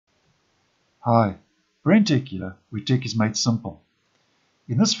Hi, BrenTech here, where tech is made simple.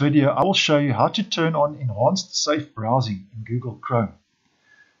 In this video, I will show you how to turn on enhanced safe browsing in Google Chrome.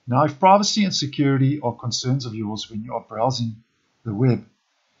 Now, if privacy and security are concerns of yours when you are browsing the web,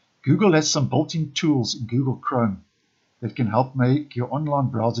 Google has some built-in tools in Google Chrome that can help make your online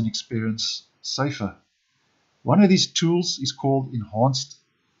browsing experience safer. One of these tools is called Enhanced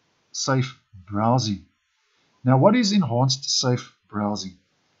Safe Browsing. Now, what is Enhanced Safe Browsing?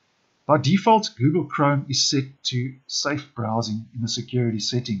 By default, Google Chrome is set to safe browsing in the security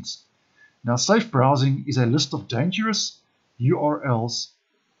settings. Now, safe browsing is a list of dangerous URLs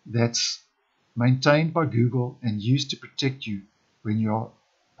that's maintained by Google and used to protect you when you're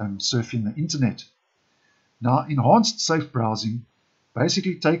surfing the internet. Now, enhanced safe browsing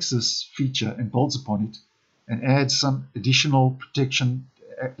basically takes this feature and builds upon it and adds some additional protection,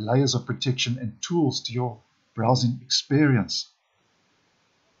 layers of protection and tools to your browsing experience.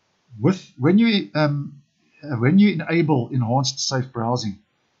 When you enable enhanced safe browsing,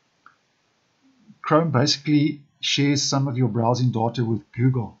 Chrome basically shares some of your browsing data with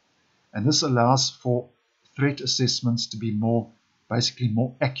Google, and this allows for threat assessments to be more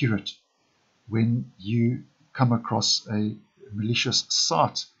accurate when you come across a malicious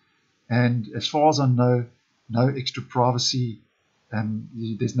site. And as far as I know, there's no extra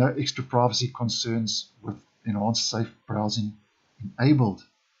privacy concerns with enhanced safe browsing enabled.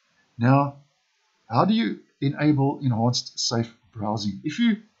 Now, how do you enable enhanced safe browsing? If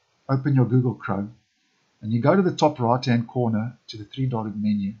you open your Google Chrome and you go to the top right hand corner to the three-dotted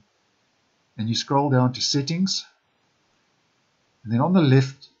menu and you scroll down to settings, and then on the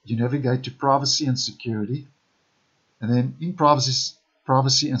left you navigate to privacy and security, and then in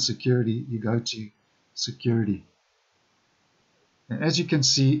privacy and security you go to security. And as you can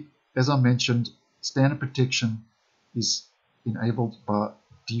see, as I mentioned, standard protection is enabled by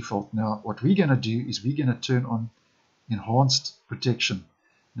default. Now, what we're going to do is we're going to turn on enhanced protection.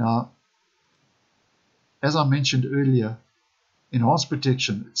 Now, as I mentioned earlier, enhanced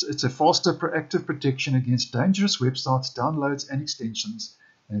protection, it's a faster proactive protection against dangerous websites, downloads and extensions,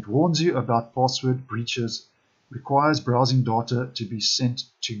 and it warns you about password breaches, requires browsing data to be sent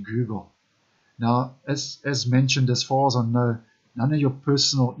to Google. Now, as mentioned, as far as I know, none of your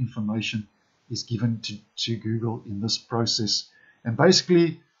personal information is given to Google in this process. And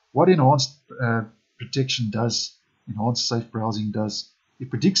basically, what enhanced protection does, enhanced safe browsing does, it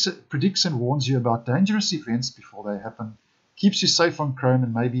predicts and warns you about dangerous events before they happen, keeps you safe on Chrome,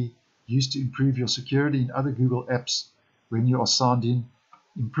 and may be used to improve your security in other Google apps when you are signed in,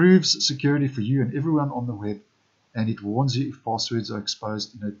 improves security for you and everyone on the web, and it warns you if passwords are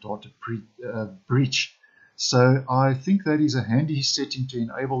exposed in a data breach. So I think that is a handy setting to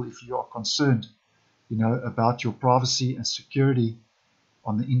enable if you are concerned about your privacy and security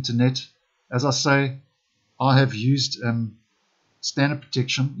on the internet. As I say, I have used standard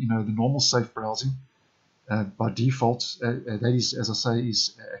protection, the normal safe browsing by default. That is, as I say,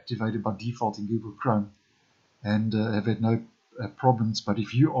 is activated by default in Google Chrome, and have had no problems. But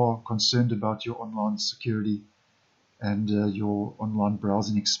if you are concerned about your online security and your online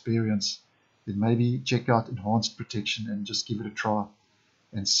browsing experience, then maybe check out enhanced protection and just give it a try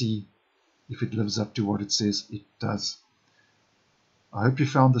and see if it lives up to what it says it does. I hope you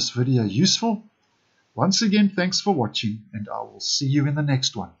found this video useful. Once again, thanks for watching, and I will see you in the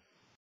next one.